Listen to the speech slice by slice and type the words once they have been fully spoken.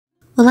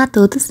Olá a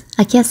todos,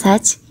 aqui é a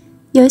Sati,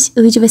 e hoje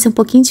o vídeo vai ser um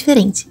pouquinho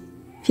diferente.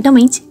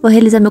 Finalmente, vou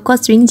realizar meu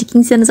cosplay de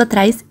 15 anos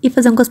atrás e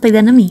fazer um cosplay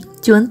da Nami,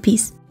 de One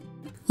Piece.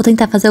 Vou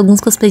tentar fazer alguns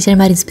cosplays de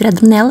armário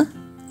inspirado nela,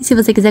 e se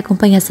você quiser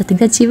acompanhar essa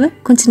tentativa,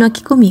 continua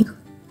aqui comigo.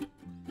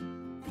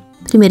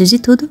 Primeiro de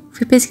tudo,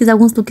 fui pesquisar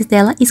alguns looks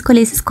dela e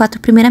escolher esses 4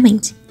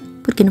 primeiramente,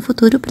 porque no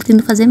futuro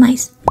pretendo fazer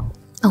mais.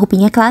 A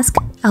roupinha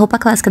clássica, a roupa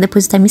clássica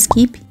depois do time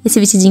skip, esse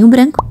vestidinho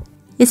branco,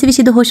 e esse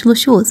vestido roxo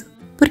luxuoso.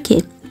 Por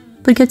quê?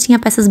 Porque eu tinha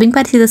peças bem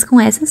parecidas com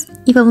essas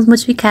e vamos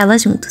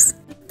modificá-las juntos.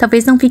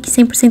 Talvez não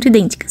fiquem 100%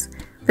 idênticas,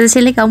 mas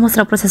achei legal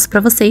mostrar o processo pra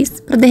vocês,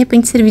 pra de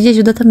repente servir de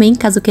ajuda também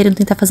caso queiram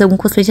tentar fazer algum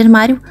cosplay de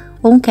armário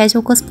ou um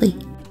casual cosplay.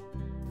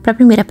 Pra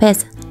primeira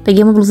peça,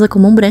 peguei uma blusa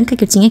comum branca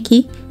que eu tinha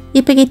aqui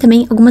e peguei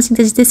também algumas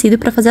cintas de tecido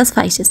pra fazer as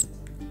faixas.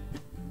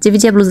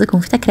 Dividi a blusa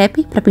com fita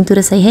crepe pra a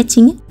pintura sair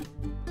retinha.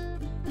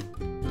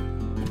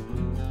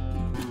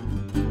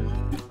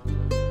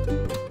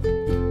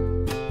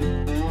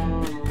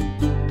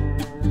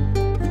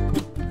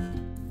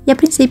 E a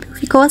princípio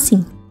ficou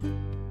assim.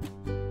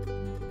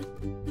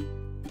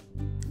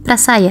 Pra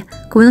saia,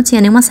 como eu não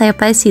tinha nenhuma saia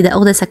parecida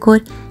ou dessa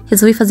cor,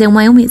 resolvi fazer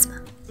uma eu mesma.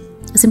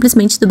 Eu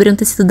simplesmente dobrei um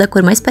tecido da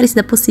cor mais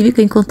parecida possível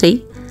que eu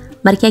encontrei,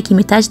 marquei aqui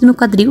metade do meu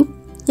quadril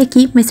e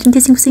aqui mais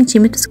 35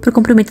 centímetros pro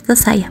comprimento da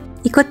saia,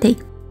 e cortei.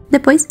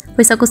 Depois,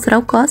 foi só costurar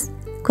o cos,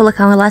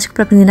 colocar um elástico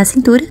pra prender na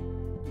cintura,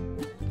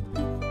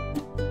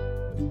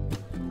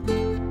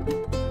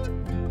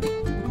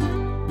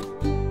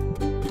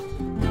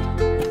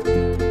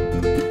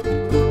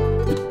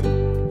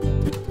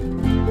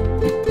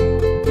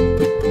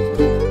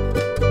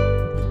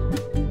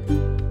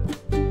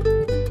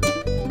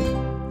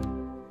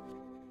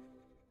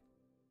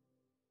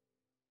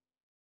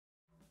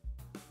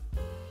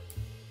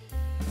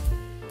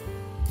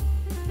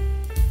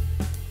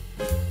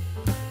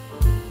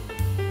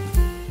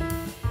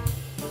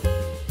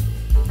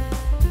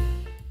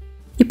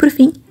 e por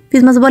fim,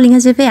 fiz umas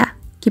bolinhas de EVA,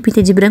 que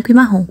pintei de branco e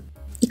marrom,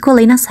 e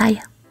colei na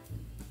saia.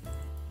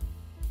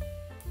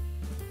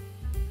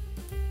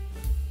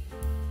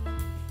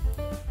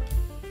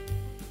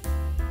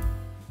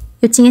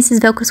 Eu tinha esses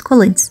velcros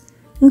colantes,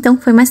 então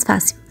foi mais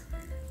fácil.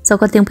 Só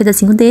cortei um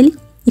pedacinho dele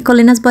e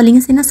colei nas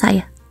bolinhas e na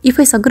saia, e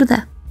foi só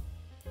grudar.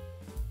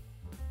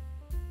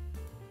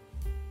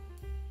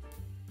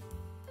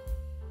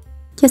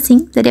 Que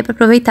assim, daria pra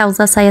aproveitar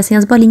usar a saia sem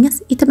as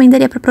bolinhas e também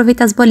daria pra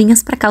aproveitar as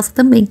bolinhas pra calça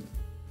também.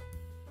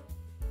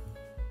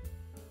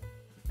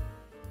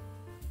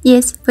 E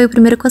esse foi o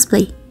primeiro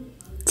cosplay.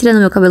 Tirando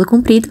meu cabelo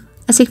comprido,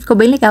 achei que ficou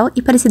bem legal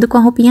e parecido com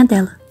a roupinha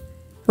dela.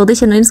 Vou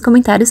deixando aí nos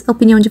comentários a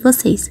opinião de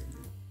vocês.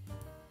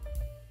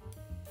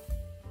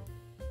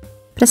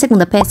 Pra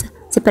segunda peça,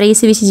 separei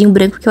esse vestidinho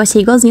branco que eu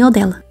achei igualzinho ao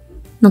dela.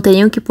 Não tem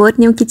nem o que pôr,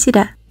 nem o que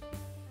tirar.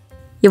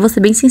 E eu vou ser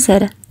bem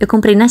sincera, eu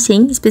comprei na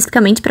Shein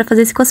especificamente pra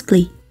fazer esse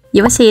cosplay. E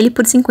eu achei ele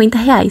por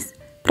R$50.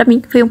 Pra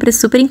mim, foi um preço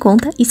super em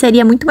conta e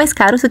seria muito mais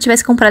caro se eu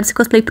tivesse comprado esse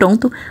cosplay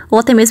pronto ou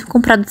até mesmo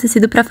comprado o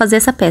tecido pra fazer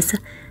essa peça,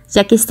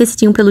 já que esse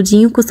tecidinho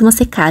peludinho costuma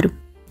ser caro.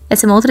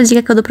 Essa é uma outra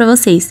dica que eu dou pra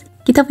vocês,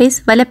 que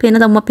talvez valha a pena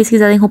dar uma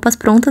pesquisada em roupas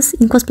prontas,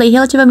 em cosplay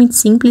relativamente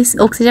simples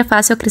ou que seja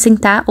fácil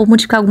acrescentar ou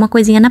modificar alguma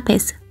coisinha na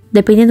peça.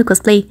 Dependendo do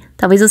cosplay,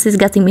 talvez vocês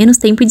gastem menos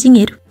tempo e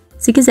dinheiro.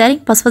 Se quiserem,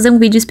 posso fazer um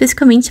vídeo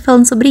especificamente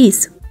falando sobre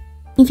isso.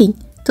 Enfim,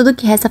 tudo o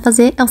que resta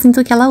fazer é o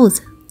cinto que ela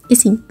usa. E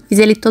sim, fiz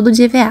ele todo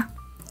de EVA,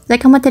 já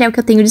que é um material que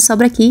eu tenho de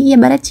sobra aqui e é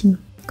baratinho.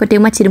 Cortei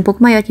uma tira um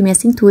pouco maior que minha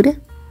cintura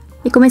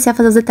e comecei a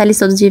fazer os detalhes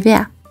todos de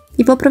EVA.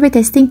 E vou aproveitar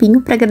esse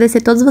tempinho para agradecer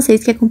a todos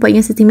vocês que acompanham e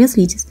assistem meus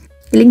vídeos.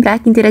 E lembrar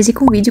que interagir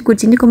com o vídeo,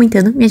 curtindo e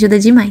comentando me ajuda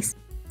demais.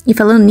 E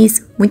falando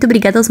nisso, muito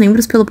obrigada aos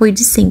membros pelo apoio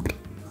de sempre.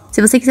 Se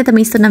você quiser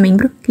também se tornar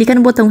membro, clica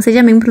no botão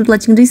Seja Membro do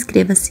ladinho do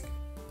Inscreva-se.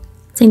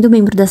 Sendo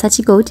membro da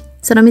Sati Gold,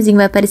 seu nomezinho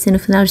vai aparecer no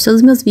final de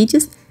todos os meus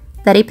vídeos,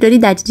 darei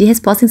prioridade de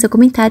resposta em seu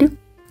comentário,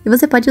 e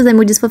você pode usar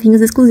emojis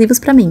fofinhos exclusivos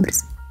para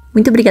membros.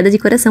 Muito obrigada de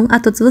coração a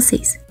todos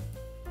vocês.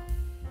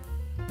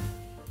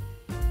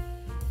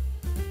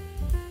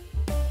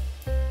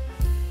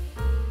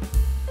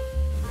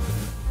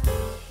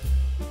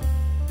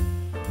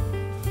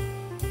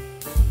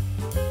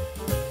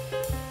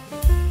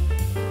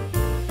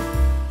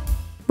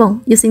 Bom,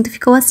 e o cinto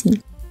ficou assim.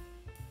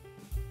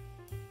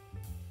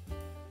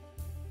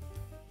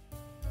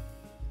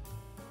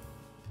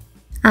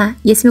 Ah,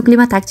 e esse meu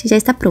clima tact já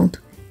está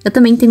pronto. Eu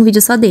também tenho um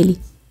vídeo só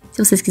dele.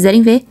 Se vocês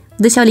quiserem ver,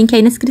 vou deixar o link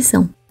aí na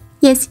descrição.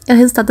 E esse é o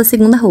resultado da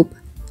segunda roupa.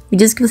 Me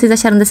diz o que vocês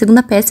acharam da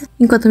segunda peça,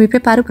 enquanto eu me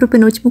preparo para o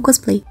penúltimo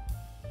cosplay.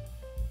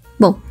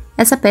 Bom,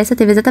 essa peça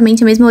teve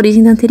exatamente a mesma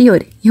origem da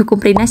anterior, e eu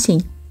comprei na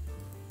Shein.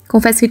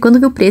 Confesso que quando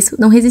vi o preço,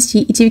 não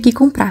resisti e tive que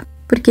comprar,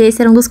 porque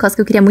esse era um dos cos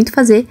que eu queria muito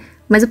fazer,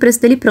 mas o preço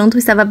dele pronto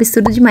estava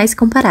absurdo demais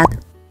comparado.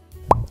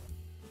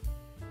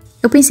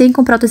 Eu pensei em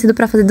comprar o tecido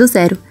para fazer do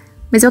zero,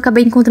 mas eu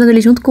acabei encontrando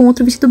ele junto com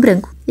outro vestido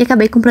branco, e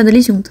acabei comprando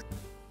ele junto.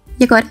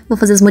 E agora, vou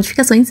fazer as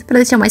modificações para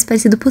deixar o mais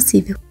parecido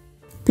possível.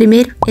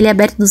 Primeiro, ele é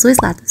aberto dos dois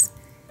lados.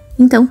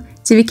 Então,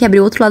 tive que abrir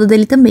o outro lado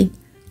dele também,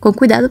 com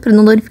cuidado para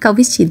não danificar o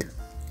vestido.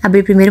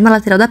 Abri primeiro uma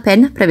lateral da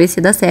perna para ver se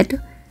ia dar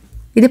certo,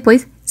 e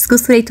depois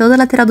descosturei toda a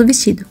lateral do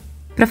vestido.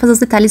 para fazer os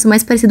detalhes o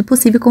mais parecido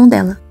possível com o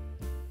dela.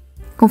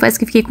 Confesso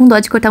que fiquei com dó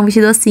de cortar um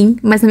vestido assim,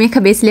 mas na minha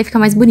cabeça ele ia ficar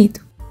mais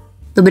bonito.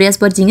 Dobrei as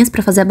bordinhas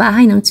para fazer a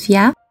barra e não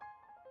desfiar.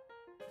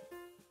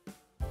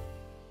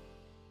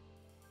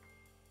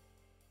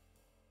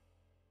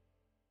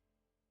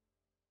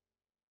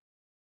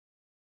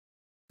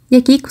 E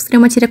aqui costurei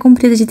uma tira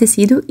comprida de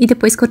tecido e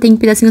depois cortei em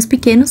pedacinhos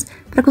pequenos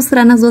para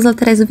costurar nas duas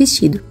laterais do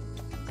vestido.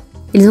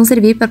 Eles vão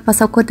servir para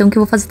passar o cordão que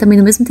eu vou fazer também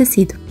no mesmo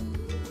tecido.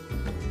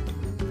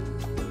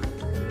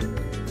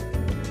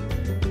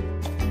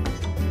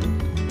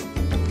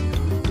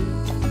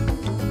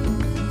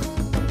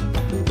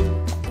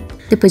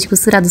 Depois de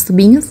costurar os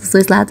tubinhos dos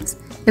dois lados,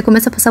 eu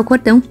começo a passar o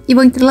cordão e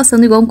vou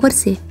entrelaçando igual um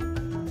corset.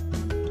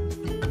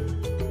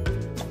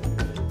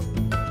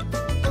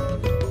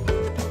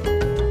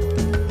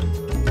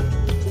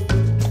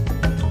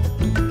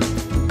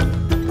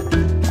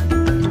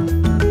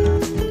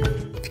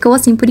 Ficou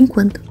assim por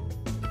enquanto.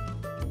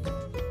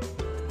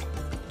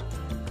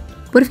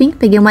 Por fim,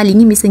 peguei uma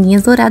linha e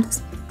miçanguinhas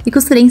douradas e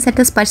costurei em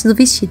certas partes do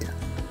vestido.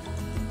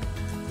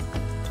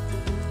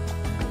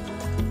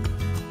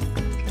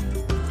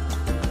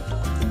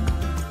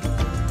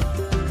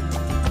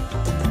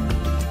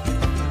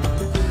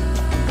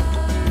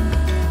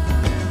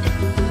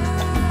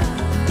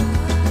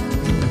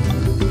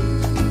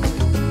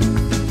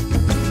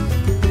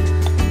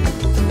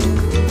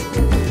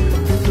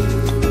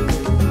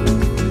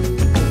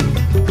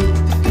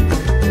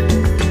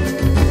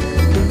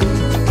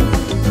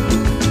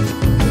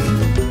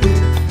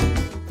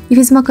 E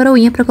fiz uma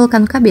coroinha para colocar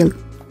no cabelo.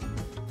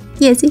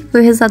 E esse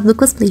foi o resultado do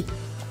cosplay.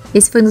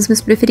 Esse foi um dos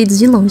meus preferidos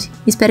de longe,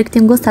 espero que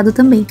tenham gostado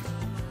também.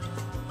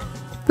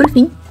 Por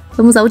fim,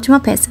 vamos à última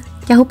peça,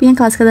 que é a roupinha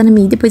clássica da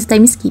Nami depois do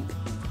time skip.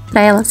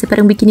 Para ela,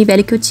 separei um biquíni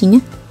velho que eu tinha,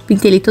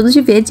 pintei ele todo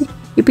de verde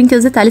e pintei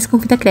os detalhes com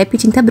fita crepe e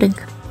tinta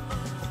branca.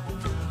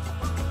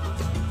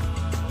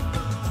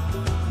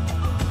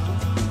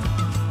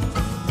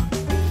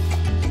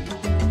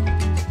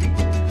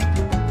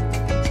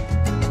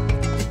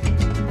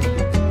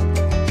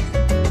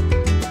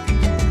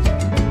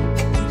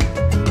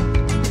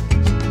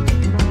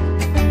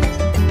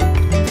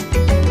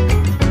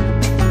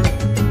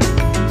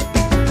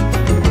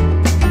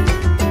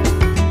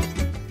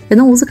 Eu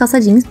não uso calça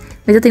jeans,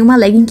 mas eu tenho uma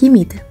legging que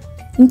imita.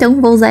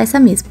 Então, vou usar essa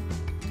mesmo.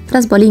 Para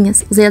as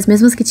bolinhas, usei as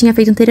mesmas que tinha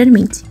feito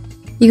anteriormente.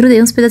 E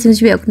grudei uns pedacinhos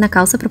de velcro na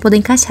calça para poder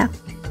encaixar.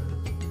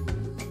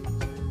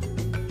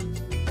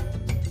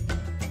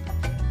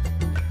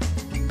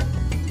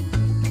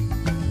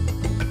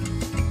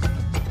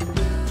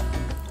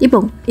 E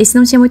bom, esse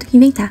não tinha muito o que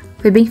inventar.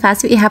 Foi bem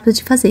fácil e rápido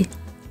de fazer.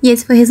 E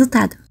esse foi o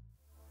resultado.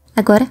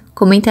 Agora,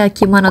 comenta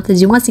aqui uma nota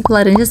de 1 a 5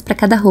 laranjas para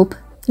cada roupa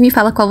e me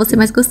fala qual você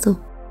mais gostou.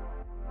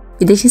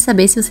 Me deixem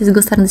saber se vocês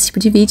gostaram desse tipo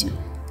de vídeo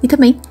e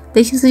também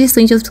deixem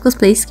sugestões de outros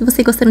cosplays que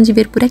vocês gostaram de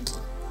ver por aqui.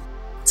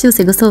 Se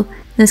você gostou,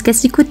 não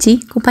esquece de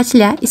curtir,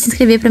 compartilhar e se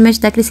inscrever para me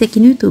ajudar a crescer aqui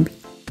no YouTube.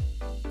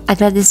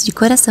 Agradeço de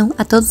coração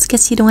a todos que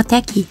assistiram até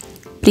aqui,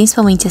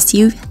 principalmente a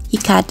Silvia,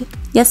 Ricardo,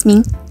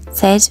 Yasmin,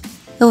 Sérgio,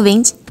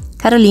 Elvende,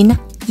 Carolina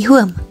e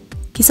Ruama,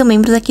 que são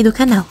membros aqui do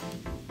canal.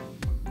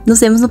 Nos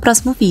vemos no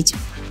próximo vídeo.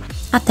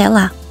 Até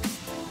lá!